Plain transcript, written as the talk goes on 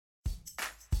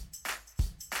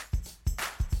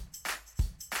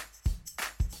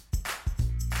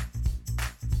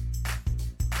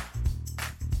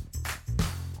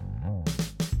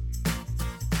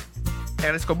Te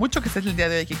agradezco mucho que estés el día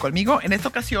de hoy aquí conmigo. En esta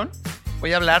ocasión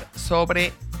voy a hablar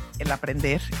sobre el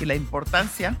aprender y la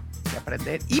importancia de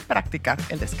aprender y practicar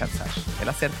el descansar, el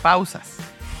hacer pausas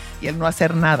y el no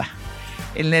hacer nada.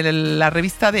 En la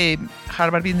revista de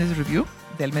Harvard Business Review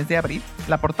del mes de abril,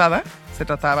 la portada se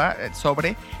trataba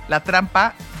sobre la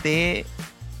trampa de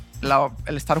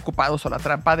el estar ocupados o la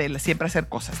trampa de siempre hacer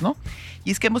cosas, ¿no? Y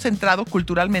es que hemos entrado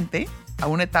culturalmente a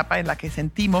una etapa en la que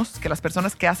sentimos que las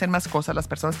personas que hacen más cosas, las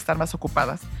personas que están más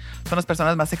ocupadas, son las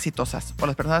personas más exitosas o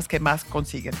las personas que más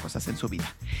consiguen cosas en su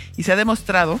vida. Y se ha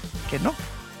demostrado que no,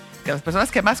 que las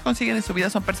personas que más consiguen en su vida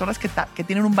son personas que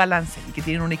tienen un balance y que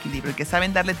tienen un equilibrio y que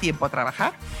saben darle tiempo a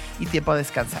trabajar y tiempo a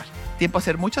descansar, tiempo a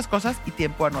hacer muchas cosas y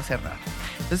tiempo a no hacer nada.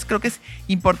 Entonces creo que es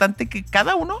importante que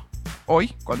cada uno hoy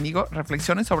conmigo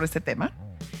reflexionen sobre este tema,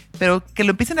 pero que lo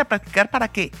empiecen a practicar para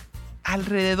que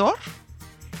alrededor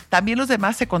también los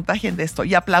demás se contagien de esto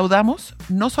y aplaudamos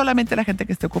no solamente a la gente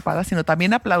que esté ocupada, sino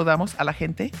también aplaudamos a la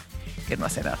gente que no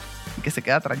hace nada y que se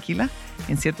queda tranquila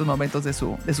en ciertos momentos de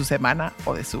su semana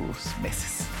o de sus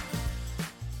meses.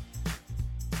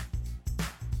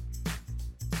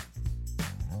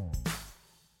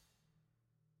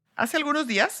 Hace algunos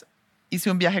días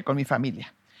hice un viaje con mi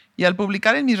familia y al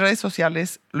publicar en mis redes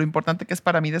sociales lo importante que es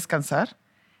para mí descansar,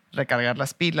 recargar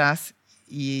las pilas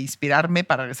y inspirarme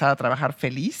para regresar a trabajar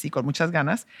feliz y con muchas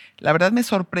ganas, la verdad me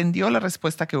sorprendió la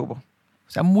respuesta que hubo. O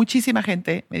sea, muchísima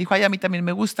gente me dijo, ay, a mí también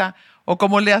me gusta, o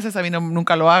 ¿cómo le haces? A mí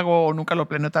nunca lo hago, o nunca lo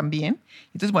planeo tan bien.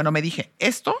 Entonces, bueno, me dije,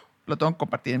 esto lo tengo que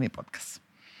compartir en mi podcast.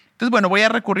 Entonces, bueno, voy a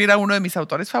recurrir a uno de mis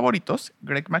autores favoritos,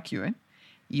 Greg McKeown,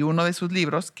 y uno de sus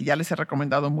libros que ya les he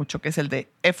recomendado mucho, que es el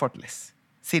de Effortless,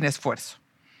 sin esfuerzo.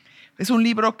 Es un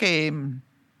libro que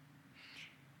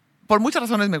por muchas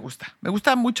razones me gusta. Me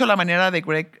gusta mucho la manera de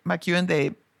Greg McKeown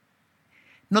de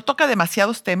no toca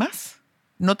demasiados temas,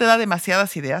 no te da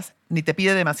demasiadas ideas, ni te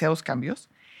pide demasiados cambios,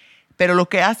 pero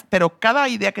cada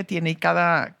idea que tiene y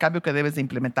cada cambio que debes de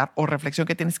implementar o reflexión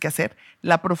que tienes que hacer,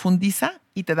 la profundiza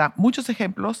y te da muchos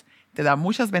ejemplos, te da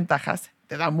muchas ventajas,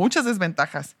 te da muchas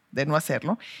desventajas de no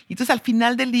hacerlo. Y entonces al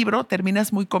final del libro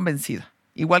terminas muy convencido.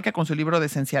 Igual que con su libro de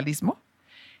esencialismo,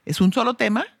 es un solo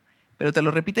tema, pero te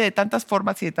lo repite de tantas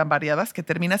formas y de tan variadas que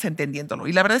terminas entendiéndolo.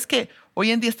 Y la verdad es que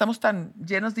hoy en día estamos tan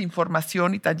llenos de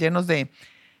información y tan llenos de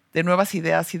nuevas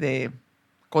ideas y de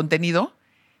contenido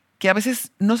que a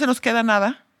veces no se nos queda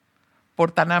nada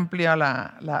por tan amplia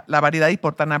la variedad y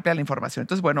por tan amplia la información.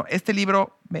 Entonces, bueno, este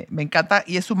libro me encanta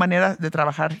y es su manera de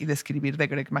trabajar y de escribir de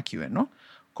Greg McKeown, ¿no?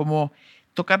 Como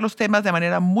tocar los temas de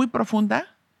manera muy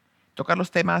profunda, tocar los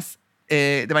temas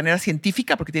de manera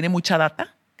científica porque tiene mucha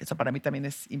data, que eso para mí también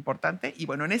es importante. Y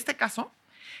bueno, en este caso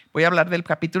voy a hablar del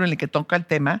capítulo en el que toca el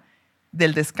tema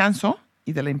del descanso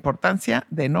y de la importancia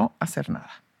de no hacer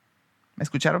nada. ¿Me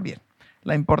escucharon bien?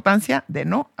 La importancia de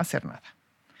no hacer nada.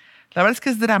 La verdad es que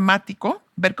es dramático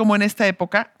ver cómo en esta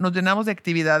época nos llenamos de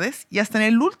actividades y hasta en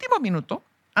el último minuto,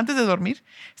 antes de dormir,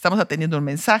 estamos atendiendo un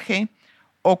mensaje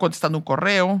o contestando un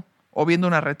correo o viendo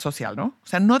una red social, ¿no? O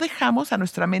sea, no dejamos a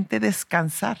nuestra mente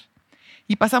descansar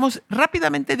y pasamos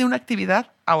rápidamente de una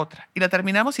actividad a otra y la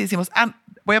terminamos y decimos,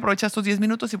 voy a aprovechar estos 10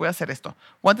 minutos y voy a hacer esto.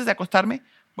 O antes de acostarme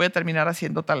voy a terminar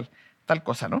haciendo tal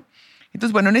cosa, ¿no?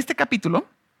 Entonces, bueno, en este capítulo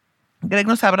Greg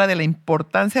nos habla de la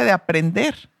importancia de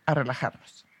aprender a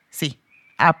relajarnos. Sí,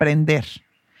 aprender.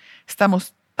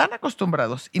 Estamos tan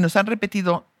acostumbrados y nos han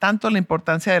repetido tanto la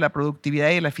importancia de la productividad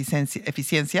y la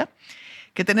eficiencia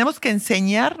que tenemos que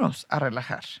enseñarnos a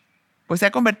relajar, pues se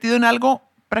ha convertido en algo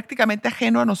prácticamente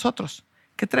ajeno a nosotros.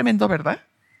 Qué tremendo, ¿verdad?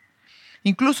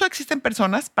 Incluso existen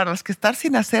personas para las que estar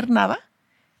sin hacer nada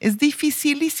es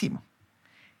dificilísimo.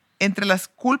 Entre las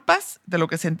culpas de lo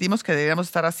que sentimos que deberíamos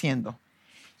estar haciendo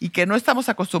y que no estamos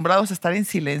acostumbrados a estar en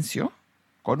silencio,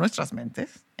 con nuestras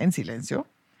mentes, en silencio,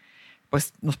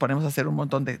 pues nos ponemos a hacer un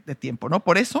montón de tiempo, ¿no?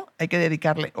 Por eso hay que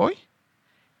dedicarle hoy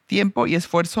tiempo y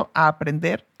esfuerzo a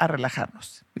aprender a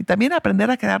relajarnos. Y también a aprender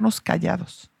a quedarnos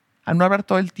callados, a no hablar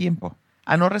todo el tiempo,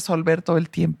 a no resolver todo el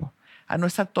tiempo, a no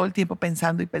estar todo el tiempo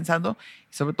pensando y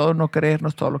sobre todo no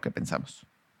creernos todo lo que pensamos,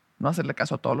 no hacerle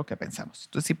caso a todo lo que pensamos.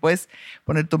 Entonces, si puedes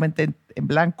poner tu mente en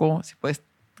blanco, si puedes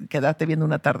quedarte viendo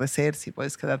un atardecer, si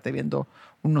puedes quedarte viendo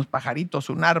unos pajaritos,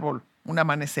 un árbol, un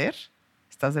amanecer,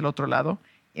 estás del otro lado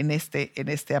en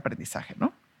este aprendizaje,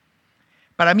 ¿no?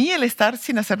 Para mí el estar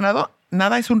sin hacer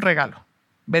nada es un regalo.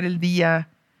 Ver el día,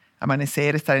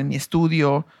 amanecer, estar en mi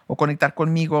estudio o conectar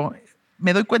conmigo,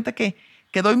 me doy cuenta que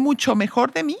doy mucho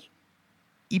mejor de mí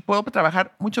y puedo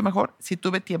trabajar mucho mejor si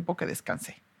tuve tiempo que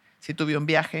descansé, si tuve un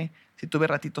viaje, si tuve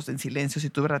ratitos en silencio, si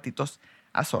tuve ratitos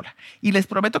a sola. Y les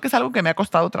prometo que es algo que me ha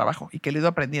costado trabajo y que lo he ido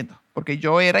aprendiendo, porque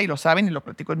yo era, y lo saben y lo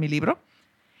platico en mi libro,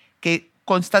 que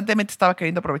constantemente estaba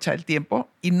queriendo aprovechar el tiempo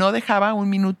y no dejaba un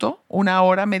minuto, una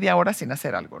hora, media hora sin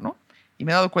hacer algo, ¿no? Y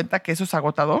me he dado cuenta que eso es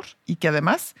agotador y que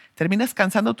además terminas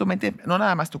cansando tu mente, no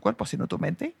nada más tu cuerpo, sino tu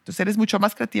mente. Entonces eres mucho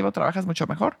más creativo, trabajas mucho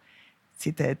mejor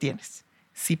si te detienes,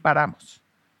 si paramos,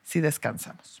 si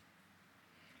descansamos.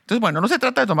 Entonces, bueno, no se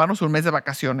trata de tomarnos un mes de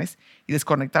vacaciones y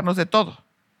desconectarnos de todo,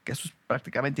 que eso es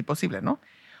prácticamente imposible, ¿no?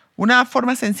 Una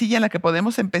forma sencilla en la que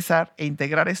podemos empezar e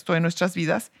integrar esto en nuestras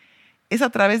vidas es a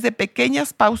través de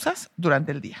pequeñas pausas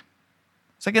durante el día.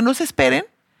 O sea, que no se esperen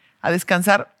a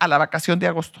descansar a la vacación de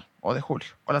agosto o de julio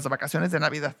o las vacaciones de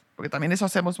Navidad, porque también eso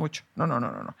hacemos mucho.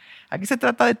 No. Aquí se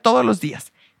trata de todos los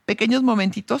días, pequeños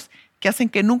momentitos que hacen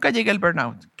que nunca llegue el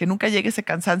burnout, que nunca llegue ese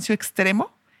cansancio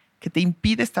extremo que te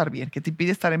impide estar bien, que te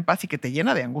impide estar en paz y que te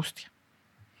llena de angustia.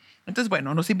 Entonces,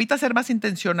 bueno, nos invita a ser más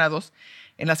intencionados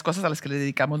en las cosas a las que le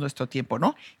dedicamos nuestro tiempo,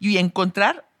 ¿no? Y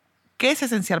encontrar qué es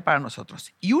esencial para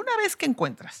nosotros. Y una vez que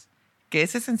encuentras qué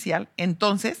es esencial,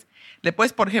 entonces le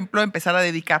puedes, por ejemplo, empezar a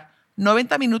dedicar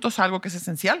 90 minutos a algo que es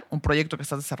esencial, un proyecto que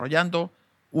estás desarrollando,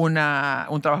 un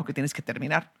trabajo que tienes que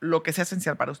terminar, lo que sea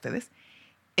esencial para ustedes,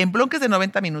 en bloques de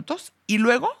 90 minutos y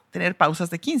luego tener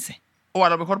pausas de 15. O a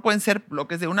lo mejor pueden ser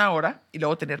bloques de 1 hora y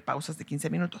luego tener pausas de 15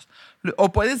 minutos.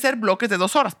 O pueden ser bloques de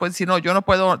 2 horas. Pueden decir, no, yo no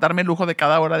puedo darme el lujo de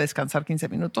cada hora descansar 15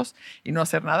 minutos y no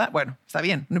hacer nada. Bueno, está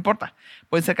bien, no importa.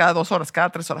 Pueden ser cada 2 horas, cada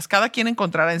 3 horas. Cada quien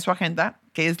encontrará en su agenda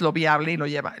qué es lo viable y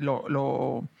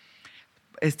lo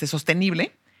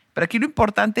sostenible. Pero aquí lo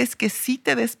importante es que sí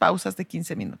te des pausas de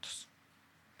 15 minutos.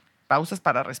 Pausas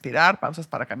para respirar, pausas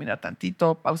para caminar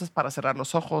tantito, pausas para cerrar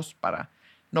los ojos, para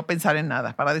no pensar en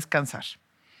nada, para descansar.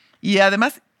 Y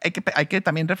además hay que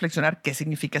también reflexionar qué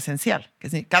significa esencial.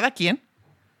 Cada quien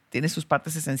tiene sus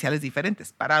partes esenciales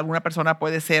diferentes. Para alguna persona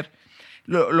puede ser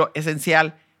lo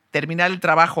esencial terminar el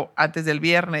trabajo antes del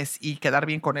viernes y quedar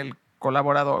bien con el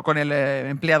colaborador, con el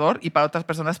empleador, y para otras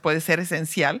personas puede ser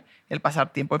esencial el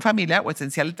pasar tiempo en familia o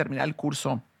esencial el terminar el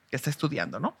curso que está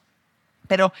estudiando, ¿no?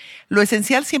 Pero lo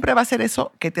esencial siempre va a ser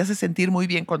eso que te hace sentir muy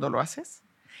bien cuando lo haces,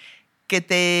 que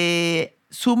te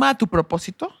suma a tu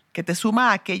propósito, que te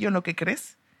suma a aquello en lo que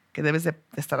crees que debes de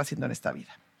estar haciendo en esta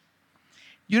vida.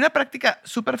 Y una práctica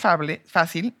súper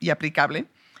fácil y aplicable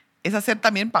es hacer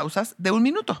también pausas de 1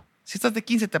 minuto. Si estas de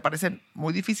 15 te parecen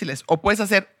muy difíciles, o puedes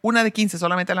hacer una de 15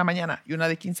 solamente en la mañana y una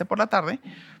de 15 por la tarde,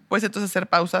 puedes entonces hacer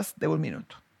pausas de 1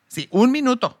 minuto. Sí, 1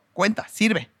 minuto, cuenta,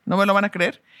 sirve. No me lo van a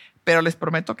creer, pero les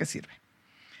prometo que sirve.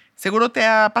 Seguro te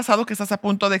ha pasado que estás a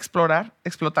punto de explotar,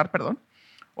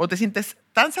 o te sientes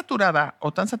tan saturada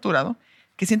o tan saturado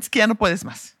que sientes que ya no puedes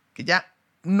más, que ya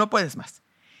no puedes más.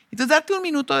 Entonces, darte 1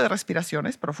 minuto de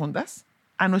respiraciones profundas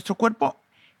a nuestro cuerpo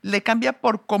le cambia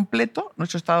por completo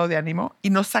nuestro estado de ánimo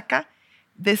y nos saca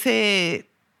de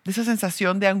esa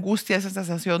sensación de angustia, esa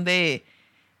sensación de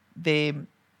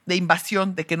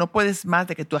invasión, de que no puedes más,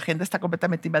 de que tu agenda está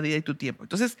completamente invadida y tu tiempo.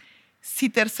 Entonces, si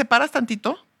te separas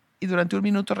tantito y durante 1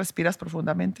 minuto respiras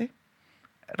profundamente,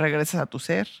 regresas a tu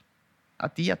ser, a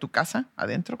ti, a tu casa,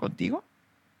 adentro, contigo,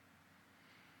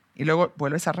 y luego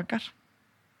vuelves a arrancar.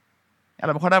 A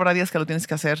lo mejor habrá días que lo tienes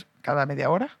que hacer cada media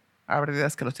hora, habrá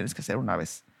días que los tienes que hacer una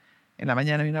vez en la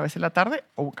mañana y una vez en la tarde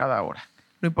o cada hora.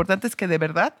 Lo importante es que de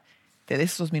verdad te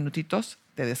des esos minutitos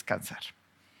de descansar.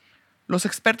 Los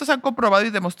expertos han comprobado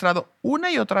y demostrado una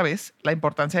y otra vez la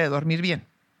importancia de dormir bien.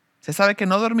 Se sabe que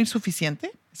no dormir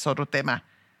suficiente, es otro tema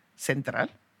central,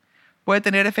 puede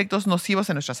tener efectos nocivos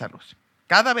en nuestra salud.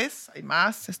 Cada vez hay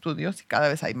más estudios y cada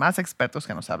vez hay más expertos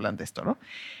que nos hablan de esto, ¿no?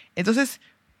 Entonces,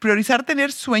 priorizar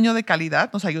tener sueño de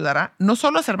calidad nos ayudará no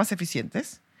solo a ser más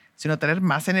eficientes, sino a tener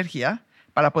más energía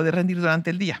para poder rendir durante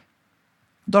el día.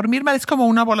 Dormir mal es como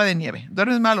una bola de nieve.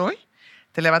 Duermes mal hoy,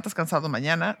 te levantas cansado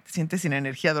mañana, te sientes sin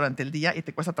energía durante el día y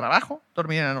te cuesta trabajo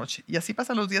dormir en la noche. Y así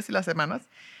pasan los días y las semanas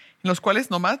en los cuales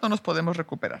nomás no nos podemos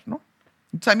recuperar, ¿no?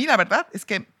 Entonces, a mí la verdad es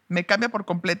que me cambia por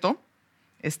completo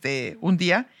un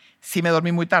día si me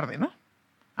dormí muy tarde, ¿no?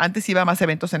 Antes iba a más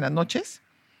eventos en las noches,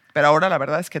 pero ahora la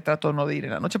verdad es que trato no de ir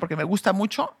en la noche porque me gusta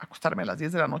mucho acostarme a las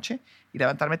 10 de la noche y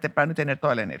levantarme temprano y tener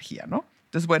toda la energía, ¿no?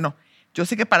 Entonces, bueno, yo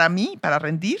sé que para mí, para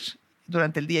rendir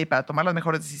durante el día y para tomar las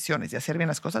mejores decisiones y hacer bien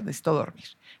las cosas, necesito dormir.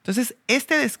 Entonces,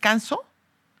 este descanso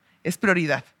es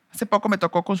prioridad. Hace poco me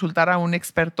tocó consultar a un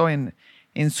experto en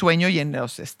sueño y en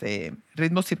los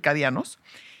ritmos circadianos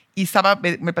y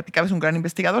me platicaba, es un gran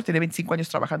investigador, tiene 25 años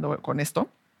trabajando con esto.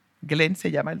 Glenn se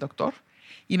llama el doctor.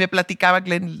 Y me platicaba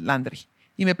Glenn Landry.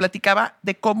 Y me platicaba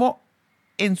de cómo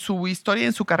en su historia y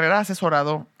en su carrera ha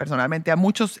asesorado personalmente a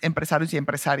muchos empresarios y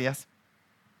empresarias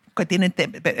que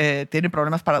tienen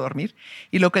problemas para dormir.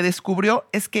 Y lo que descubrió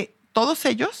es que todos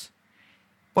ellos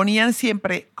ponían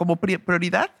siempre como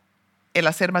prioridad el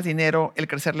hacer más dinero, el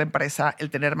crecer la empresa, el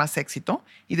tener más éxito.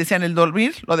 Y decían, el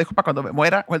dormir lo dejo para cuando me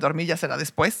muera, o el dormir ya será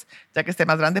después, ya que esté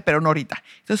más grande, pero no ahorita.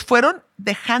 Entonces fueron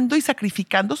dejando y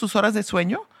sacrificando sus horas de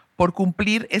sueño por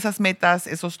cumplir esas metas,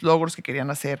 esos logros que querían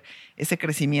hacer, ese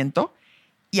crecimiento,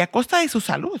 y a costa de su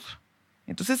salud.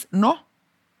 Entonces, no.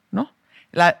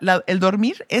 El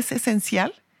dormir es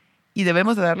esencial y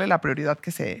debemos de darle la prioridad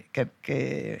que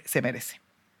se merece.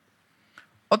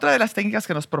 Otra de las técnicas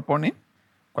que nos proponen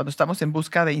cuando estamos en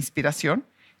busca de inspiración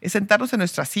es sentarnos en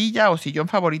nuestra silla o sillón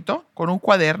favorito con un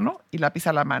cuaderno y lápiz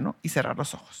a la mano y cerrar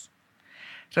los ojos.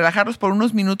 Relajarnos por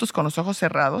unos minutos con los ojos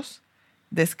cerrados,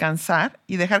 descansar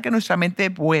y dejar que nuestra mente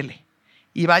vuele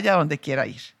y vaya a donde quiera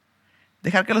ir.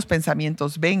 Dejar que los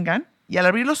pensamientos vengan y al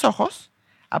abrir los ojos,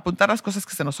 apuntar las cosas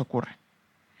que se nos ocurren.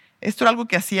 Esto era algo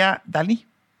que hacía Dalí,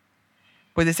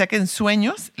 pues decía que en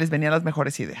sueños les venían las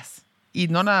mejores ideas. Y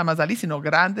no nada más Dalí, sino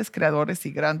grandes creadores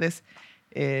y grandes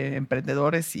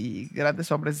emprendedores y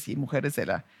grandes hombres y mujeres de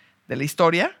la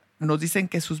historia nos dicen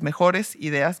que sus mejores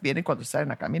ideas vienen cuando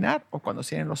salen a caminar o cuando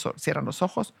cierran los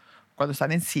ojos, cuando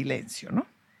están en silencio, ¿no?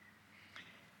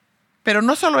 Pero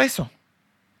no solo eso.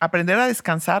 Aprender a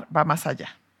descansar va más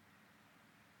allá.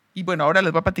 Y bueno, ahora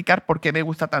les voy a platicar por qué me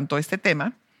gusta tanto este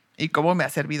tema y cómo me ha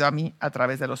servido a mí a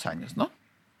través de los años, ¿no?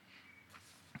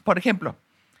 Por ejemplo,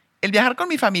 el viajar con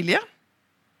mi familia,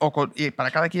 y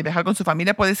para cada quien viajar con su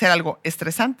familia, puede ser algo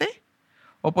estresante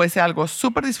o puede ser algo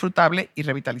súper disfrutable y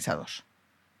revitalizador.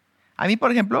 A mí,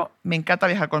 por ejemplo, me encanta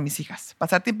viajar con mis hijas.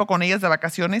 Pasar tiempo con ellas de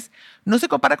vacaciones no se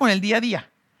compara con el día a día.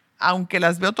 Aunque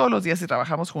las veo todos los días y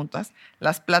trabajamos juntas,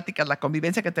 las pláticas, la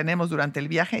convivencia que tenemos durante el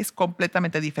viaje es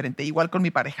completamente diferente. Igual con mi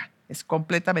pareja, es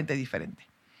completamente diferente.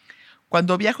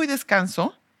 Cuando viajo y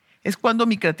descanso, es cuando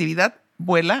mi creatividad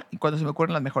vuela y cuando se me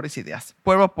ocurren las mejores ideas.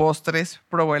 Pruebo postres,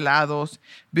 pruebo helados,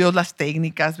 veo las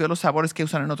técnicas, veo los sabores que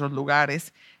usan en otros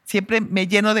lugares. Siempre me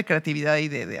lleno de creatividad y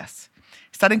de ideas.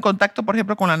 Estar en contacto, por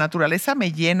ejemplo, con la naturaleza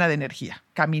me llena de energía.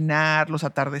 Caminar, los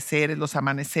atardeceres, los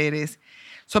amaneceres.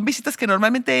 Son visitas que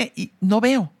normalmente no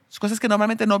veo. Son cosas que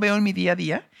normalmente no veo en mi día a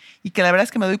día y que la verdad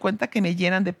es que me doy cuenta que me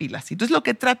llenan de pilas. Entonces lo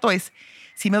que trato es,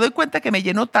 si me doy cuenta que me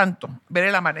llenó tanto ver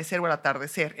el amanecer o el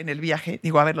atardecer en el viaje,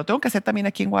 digo, a ver, lo tengo que hacer también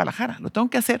aquí en Guadalajara. Lo tengo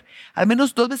que hacer al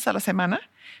menos 2 veces a la semana.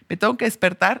 Me tengo que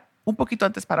despertar un poquito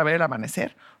antes para ver el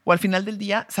amanecer o al final del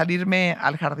día salirme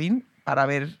al jardín para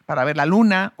ver la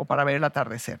luna o para ver el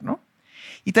atardecer, ¿no?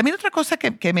 Y también otra cosa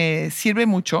que me sirve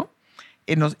mucho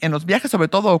en los viajes, sobre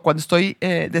todo cuando estoy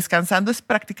descansando, es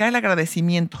practicar el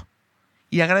agradecimiento.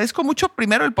 Y agradezco mucho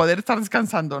primero el poder estar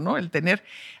descansando, ¿no?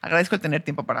 Agradezco el tener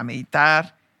tiempo para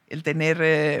meditar, el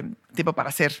tener tiempo para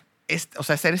hacer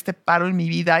este paro en mi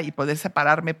vida y poder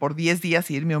separarme por 10 días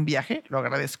y irme a un viaje. Lo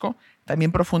agradezco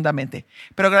también profundamente.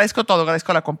 Pero agradezco todo,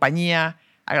 agradezco la compañía,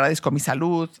 agradezco mi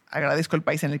salud, agradezco el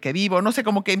país en el que vivo. No sé,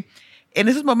 como que en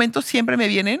esos momentos siempre me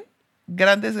vienen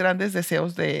grandes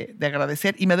deseos de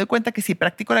agradecer y me doy cuenta que si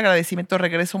practico el agradecimiento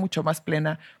regreso mucho más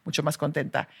plena, mucho más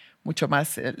contenta, mucho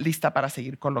más lista para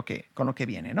seguir con lo que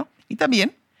viene, ¿no? Y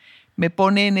también me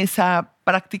pone en esa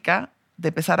práctica de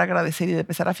empezar a agradecer y de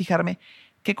empezar a fijarme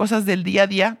qué cosas del día a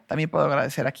día también puedo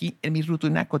agradecer aquí en mi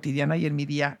rutina cotidiana y en mi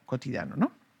día cotidiano,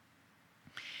 ¿no?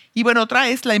 Y bueno, otra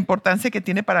es la importancia que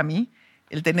tiene para mí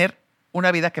el tener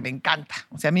una vida que me encanta.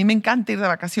 O sea, a mí me encanta ir de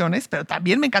vacaciones, pero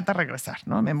también me encanta regresar,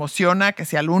 ¿no? Me emociona que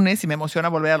sea lunes y me emociona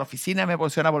volver a la oficina, me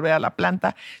emociona volver a la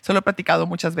planta. Eso lo he platicado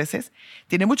muchas veces.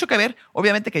 Tiene mucho que ver,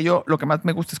 obviamente que yo lo que más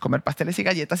me gusta es comer pasteles y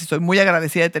galletas y soy muy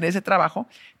agradecida de tener ese trabajo,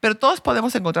 pero todos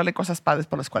podemos encontrarle cosas padres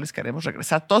por las cuales queremos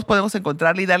regresar. Todos podemos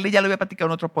encontrarle y darle, ya lo voy a platicar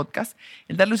en otro podcast,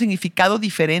 el darle un significado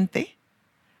diferente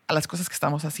a las cosas que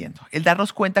estamos haciendo. El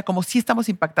darnos cuenta como sí estamos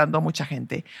impactando a mucha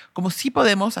gente, como sí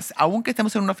podemos, aunque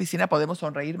estemos en una oficina, podemos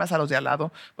sonreír más a los de al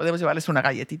lado, podemos llevarles una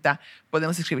galletita,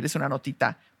 podemos escribirles una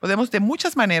notita, podemos de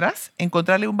muchas maneras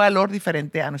encontrarle un valor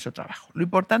diferente a nuestro trabajo. Lo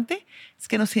importante es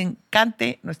que nos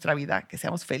encante nuestra vida, que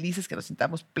seamos felices, que nos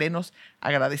sintamos plenos,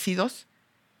 agradecidos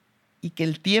y que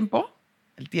el tiempo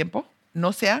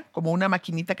no sea como una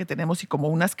maquinita que tenemos y como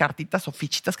unas cartitas o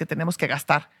fichitas que tenemos que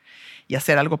gastar y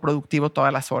hacer algo productivo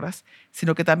todas las horas,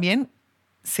 sino que también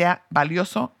sea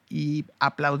valioso y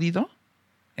aplaudido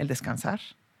el descansar,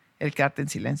 el quedarte en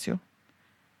silencio,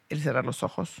 el cerrar los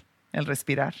ojos, el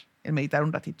respirar, el meditar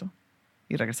un ratito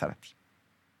y regresar a ti.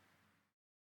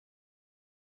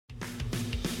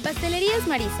 Pastelerías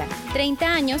Marisa, 30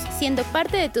 años siendo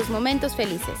parte de tus momentos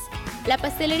felices. La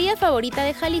pastelería favorita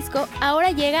de Jalisco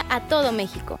ahora llega a todo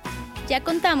México. Ya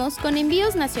contamos con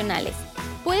envíos nacionales.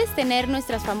 Puedes tener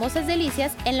nuestras famosas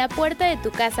delicias en la puerta de tu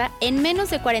casa en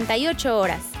menos de 48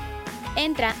 horas.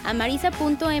 Entra a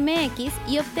marisa.mx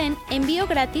y obtén envío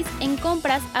gratis en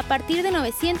compras a partir de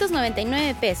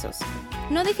 999 pesos.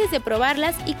 No dejes de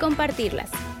probarlas y compartirlas.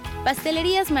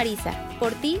 Pastelerías Marisa,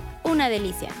 por ti, una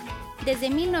delicia. Desde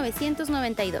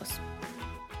 1992.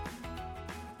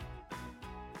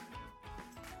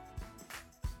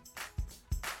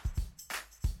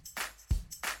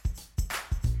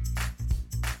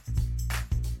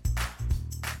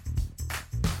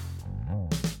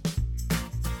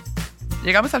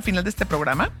 Llegamos al final de este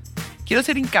programa. Quiero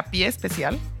hacer hincapié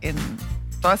especial en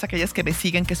todas aquellas que me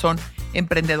siguen que son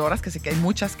emprendedoras, que sé que hay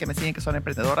muchas que me siguen que son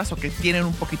emprendedoras o que tienen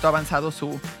un poquito avanzado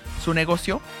su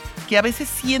negocio, que a veces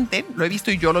sienten, lo he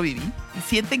visto y yo lo viví, y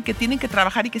sienten que tienen que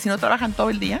trabajar y que si no trabajan todo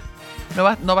el día,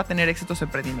 no va a tener éxito su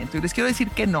emprendimiento. Y les quiero decir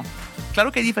que no.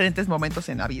 Claro que hay diferentes momentos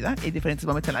en la vida, hay diferentes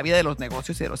momentos en la vida de los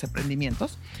negocios y de los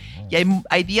emprendimientos, y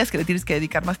hay días que le tienes que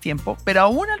dedicar más tiempo, pero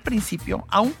aún al principio,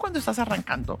 aún cuando estás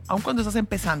arrancando, aún cuando estás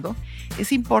empezando,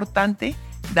 es importante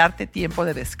darte tiempo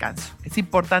de descanso, es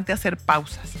importante hacer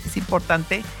pausas, es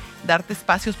importante darte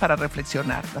espacios para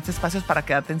reflexionar, darte espacios para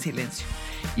quedarte en silencio.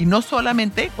 Y no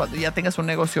solamente cuando ya tengas un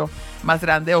negocio más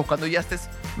grande o cuando ya estés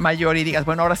mayor y digas,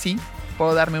 bueno, ahora sí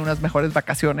puedo darme unas mejores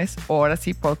vacaciones o ahora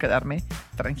sí puedo quedarme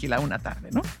tranquila una tarde,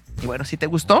 ¿no? Y bueno, si te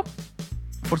gustó,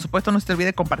 por supuesto no se te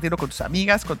olvide compartirlo con tus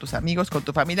amigas, con tus amigos, con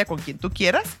tu familia, con quien tú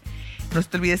quieras. No se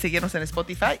te olvide seguirnos en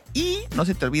Spotify y no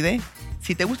se te olvide,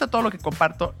 si te gusta todo lo que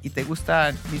comparto y te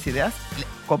gustan mis ideas,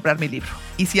 comprar mi libro.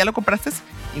 Y si ya lo compraste,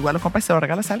 igual lo compras y se lo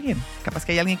regalas a alguien. Capaz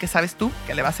que hay alguien que sabes tú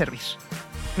que le va a servir.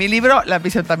 Mi libro, La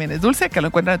ambición también es dulce, que lo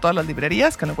encuentran en todas las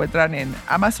librerías, que lo encuentran en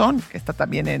Amazon, que está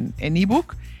también en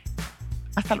ebook.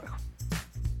 Hasta luego.